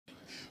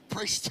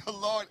Praise the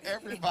Lord,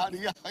 everybody.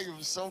 I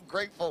am so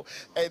grateful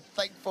and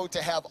thankful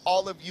to have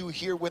all of you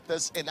here with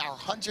us in our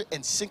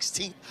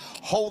 116th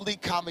Holy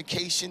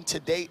Convocation.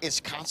 Today is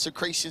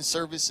consecration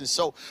service, and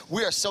so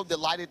we are so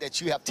delighted that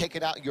you have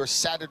taken out your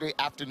Saturday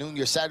afternoon,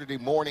 your Saturday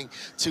morning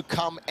to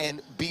come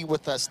and be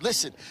with us.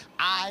 Listen,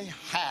 I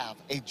have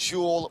a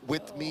jewel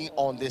with me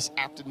on this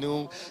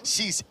afternoon.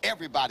 She's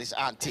everybody's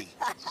auntie.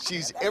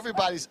 She's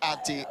everybody's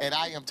auntie, and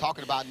I am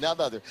talking about none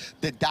other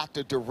than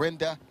Dr.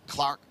 Dorinda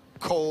Clark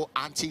Cole.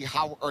 Auntie,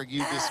 how are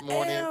you this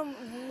morning? I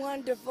am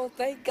wonderful.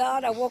 Thank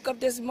God I woke up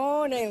this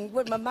morning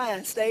with my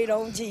mind stayed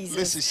on Jesus.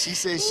 Listen, she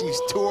says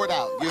she's toured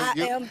out. I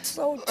am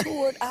so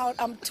toured out.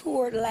 I'm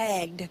toured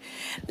lagged.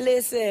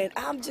 Listen,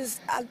 I'm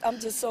just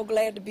so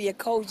glad to be a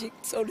Kojic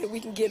so that we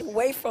can get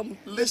away from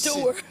the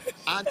tour.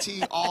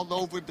 Auntie, all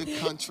over the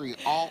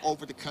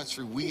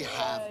country, we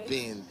have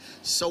been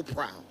so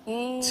proud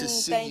to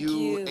see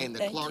you and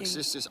the Clark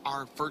sisters,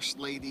 our First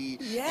Lady,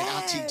 and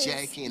Auntie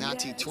Jackie and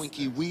Auntie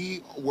Twinkie.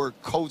 We were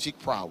Kojic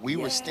proud. We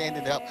were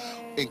standing up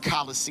in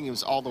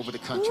Coliseums all over the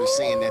country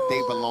saying that they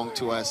belong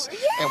to us.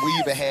 And we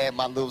even had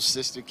my little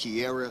sister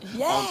Kiera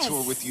on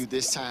tour with you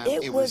this time.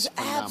 It was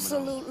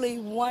absolutely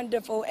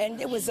wonderful, and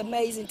it was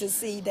amazing to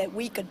see that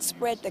we could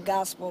spread the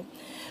gospel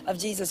of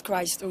Jesus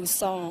Christ through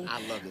song.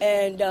 I love it.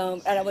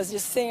 And I was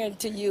just saying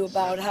to you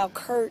about how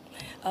Kurt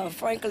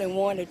Franklin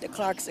wanted the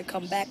Clarks to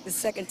come back the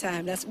second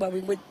time. That's why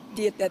we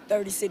did that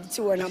 30-city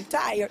tour, and I'm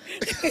tired.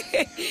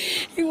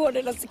 He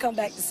wanted us to come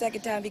back the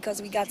second time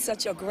because we got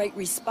such a great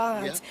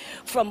response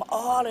from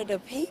all of the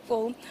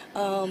people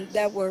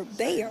that were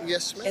there.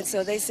 Yes, ma'am. And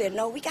so they said,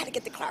 no, we got to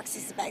get the Clark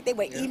sisters back. They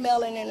were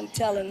emailing and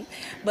telling them.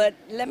 But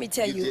let me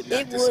tell you,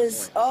 it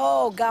was,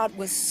 God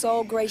was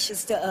so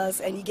gracious to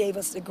us, and he gave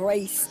us the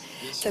grace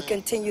to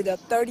continue the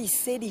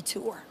 30-city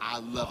tour. I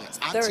love it.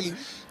 Auntie,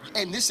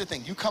 and this is the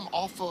thing, you come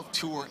off of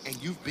tour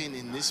and you've been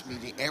in this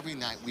meeting every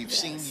night. We've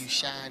seen you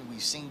shine,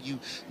 we've seen you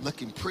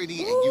looking pretty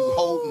and you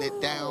holding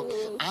it down.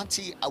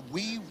 Auntie,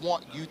 we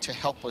want you to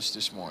help us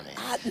this morning.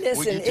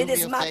 Listen, it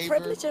is my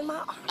privilege and my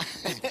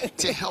honor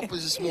to help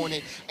us this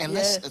morning. And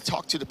let's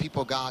talk to the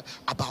people of God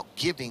about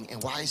giving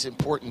and why it's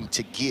important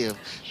to give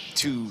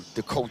to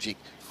the Kojic.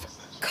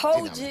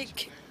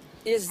 Kojic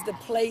is the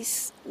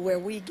place where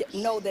we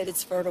know that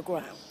it's fertile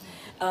ground.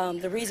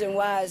 The reason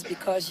why is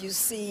because you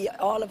see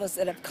all of us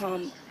that have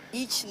come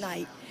each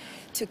night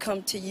to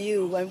come to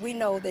you, and we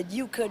know that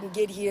you couldn't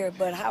get here,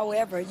 but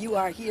however, you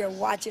are here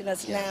watching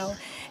us now,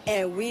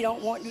 and we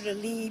don't want you to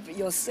leave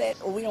your set,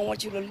 or we don't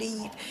want you to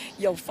leave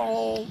your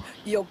phone,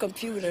 your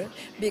computer,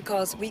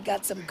 because we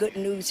got some good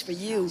news for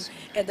you.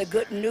 And the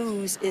good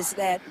news is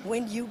that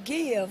when you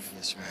give,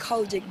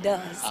 Kojic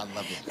does. I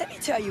love it. Let me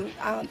tell you,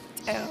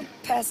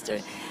 Pastor,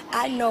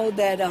 I know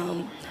that,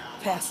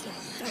 Pastor,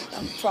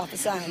 I'm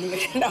prophesying here,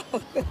 you know.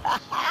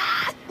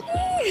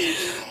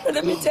 But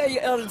let me tell you,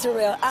 Elder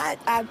Terrell,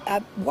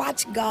 I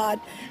watched God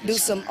do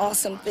some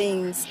awesome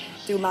things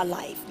through my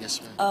life.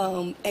 Yes,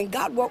 ma'am. And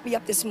God woke me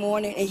up this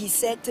morning, and he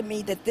said to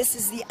me that this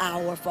is the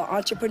hour for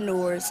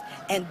entrepreneurs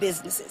and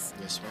businesses.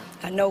 Yes, ma'am.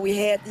 I know we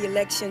had the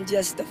election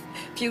just a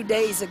few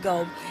days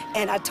ago,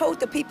 and I told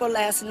the people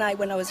last night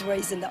when I was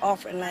raising the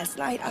offering last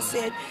night, I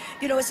said,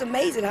 you know, it's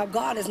amazing how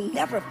God has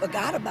never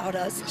forgot about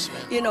us. Yes,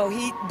 ma'am. You know,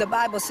 the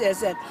Bible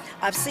says that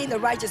I've seen the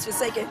righteous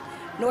forsaken,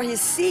 nor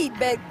his seed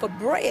beg for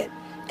bread.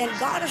 And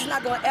God is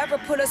not going to ever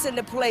put us in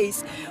the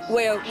place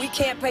where we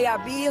can't pay our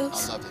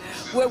bills,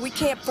 where we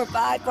can't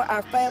provide for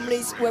our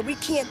families, where we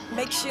can't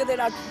make sure that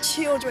our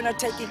children are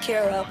taken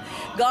care of.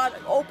 God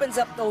opens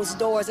up those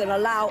doors and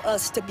allow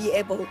us to be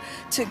able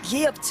to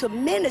give to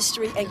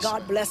ministry, and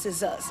God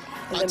blesses us.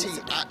 Auntie,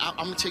 I'm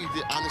going to tell you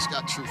the honest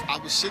God truth. I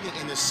was sitting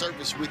in the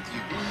service with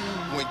you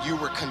when you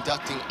were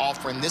conducting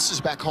offering. This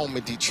is back home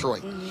in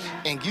Detroit.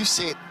 And you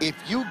said, if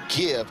you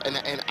give,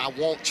 and I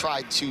won't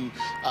try to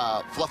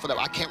fluff it up,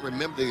 I can't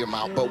remember the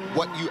amount, but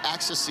what you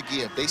asked us to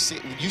give,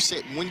 you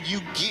said when you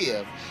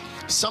give,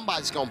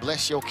 somebody's gonna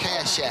bless your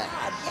cash app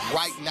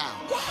right now.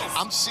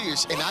 I'm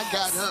serious. And I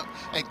got up,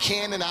 and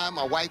Ken and I,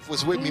 my wife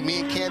was with me,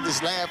 me and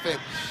Candace laughing,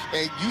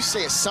 and you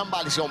said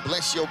somebody's gonna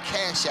bless your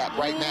cash app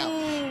right now.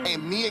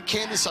 And me and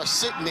Candace are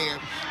sitting there,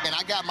 and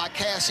I got my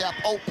cash app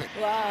open.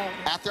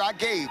 After I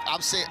gave,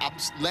 I'm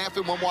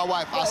laughing with my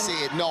wife. I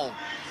said, no,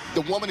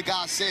 the woman of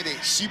God said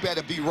it, she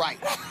better be right.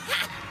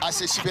 I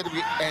said she better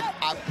be, and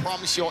I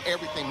promise you on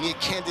everything. Me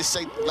and Candace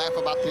laugh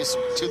about this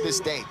to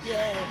this day.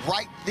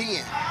 Right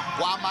then,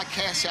 while my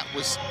cash app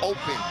was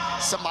open,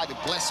 somebody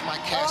blessed my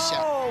cash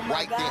app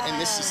right there.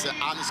 And this is the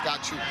honest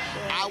God truth.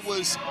 I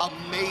was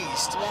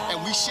amazed,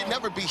 and we should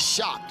never be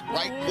shocked,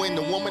 right, when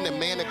the woman and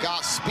man of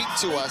God speak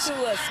to us.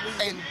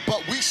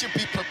 But we should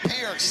be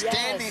prepared,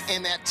 standing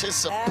in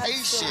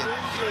anticipation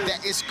that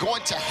it's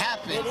going to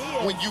happen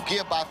when you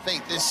give by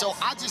faith. And so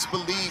I just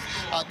believe,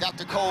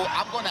 Dr. Cole,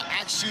 I'm going to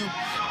ask you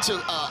to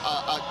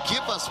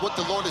give us what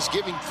the Lord is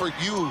giving for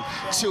you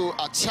to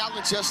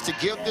challenge us to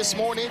give this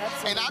morning.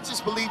 And I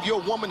just believe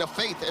you're a woman of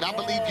faith, and I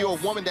believe you're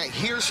a woman that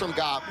hears from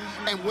God.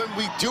 And when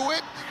we do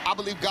it, I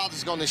believe God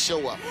is going to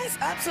show up. Yes,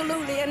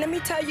 absolutely. And let me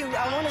tell you,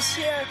 I want to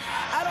share,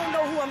 I don't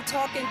know who I'm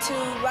talking to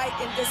right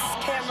in this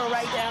camera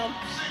right now,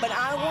 but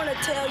I want to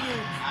tell you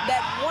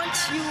that once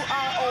you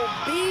are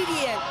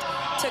obedient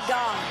to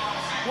God,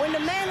 when the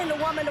man and the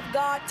woman of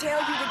God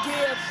tell you to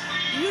give,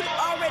 you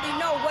already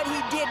know what he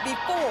did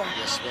before.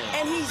 Yes,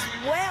 and he's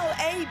well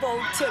able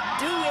to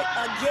do it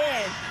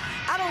again.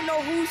 I don't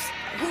know who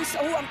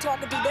I'm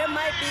talking to. There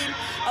might be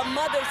a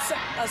mother,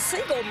 a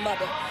single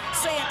mother,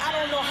 saying, I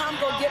don't know how I'm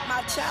going to get my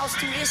child's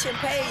tuition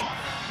paid.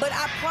 But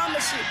I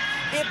promise you,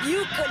 if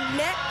you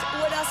connect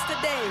with us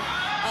today,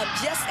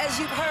 just as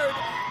you've heard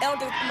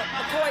Elder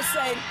McCoy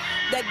say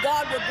that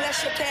God will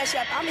bless your cash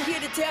app, I'm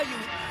here to tell you,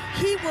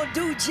 he will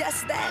do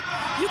just that.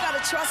 You got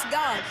to trust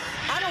God.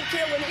 I don't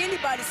care when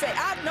anybody say,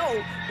 I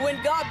know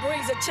when God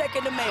brings a check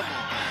in the mail.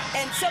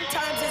 And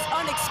sometimes it's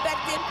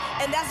unexpected,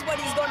 and that's what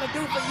he's going to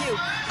do for you.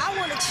 I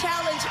want to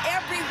challenge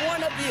every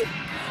one of you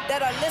that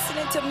are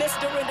listening to Miss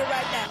Dorinda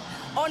right now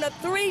on a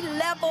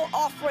 3-level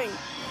offering.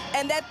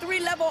 And that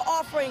 3-level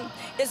offering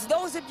is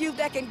those of you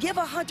that can give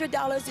 $100,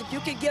 if you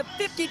can give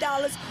 $50,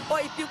 or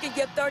if you can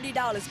give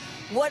 $30.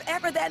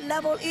 Whatever that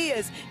level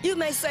is, you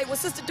may say, well,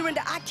 Sister Dorinda,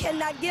 I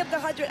cannot give the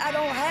 100. I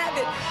don't have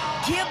it.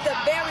 Give the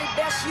very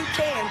best you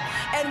can.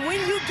 And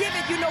when you give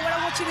it, you know what I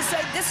want you to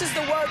say? This is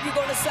the word you're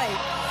going to say.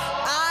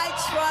 I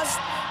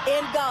trust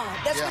in God.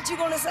 That's what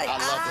you're going to say.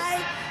 I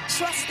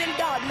trust in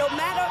God. No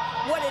matter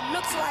what it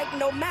looks like,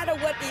 no matter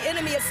what the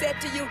enemy has said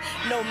to you,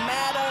 no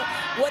matter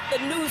what the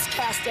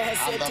newscaster has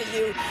said to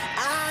you,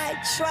 I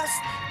trust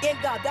in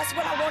God. That's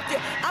what I want to do.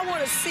 I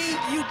want to see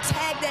you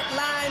tag that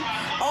line.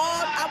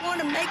 I want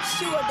to make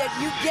sure that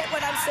you get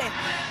what I'm saying.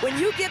 When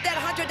you give that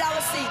 $100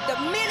 seed, the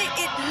minute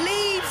it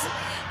leaves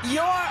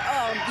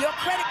your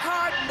credit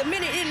card, the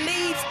minute it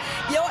leaves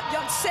your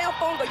cell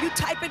phone, or you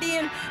type it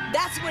in,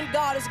 that's when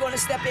God is going to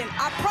step in.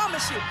 I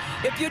promise you,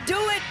 if you do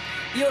it,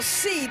 you'll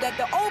see that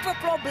the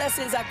overflow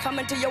blessings are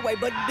coming to your way.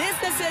 But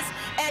businesses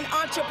and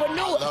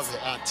entrepreneurs. I love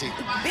it, Auntie.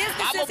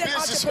 Businesses I'm a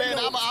businessman.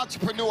 I'm an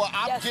entrepreneur.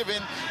 I'm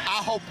giving. I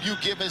hope you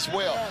give as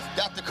well.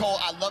 Dr. Cole,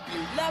 I love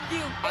you. Love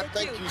you. I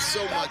thank you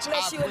so much. I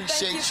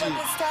appreciate you.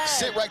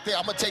 Sit right there.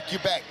 I'm going to take you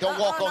back. Don't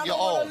walk on your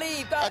own.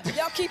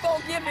 Y'all keep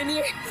on giving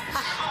here.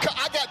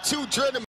 I got 2 journeymen.